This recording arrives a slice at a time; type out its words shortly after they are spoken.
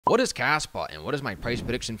What is Kaspa and what is my price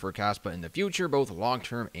prediction for Kaspa in the future, both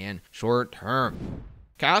long-term and short-term?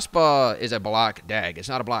 Kaspa is a block DAG. It's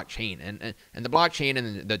not a blockchain. And the blockchain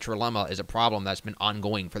and the trilemma is a problem that's been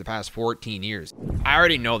ongoing for the past 14 years. I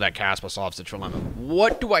already know that Kaspa solves the trilemma.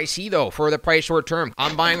 What do I see, though, for the price short term?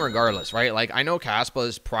 I'm buying regardless, right? Like, I know Kaspa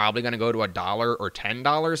is probably going to go to $1 or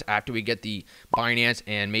 $10 after we get the Binance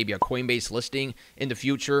and maybe a Coinbase listing in the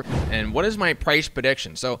future. And what is my price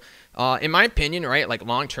prediction? So, in my opinion, right, like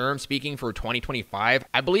long-term speaking for 2025,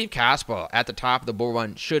 I believe Kaspa at the top of the bull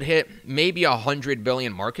run should hit maybe 100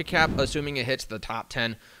 billion market cap, assuming it hits the top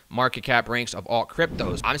 10 market cap ranks of all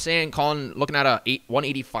cryptos. I'm saying looking at a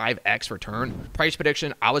 185x return. Price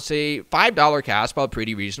prediction, I would say $5 Kaspa,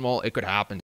 pretty reasonable. It could happen.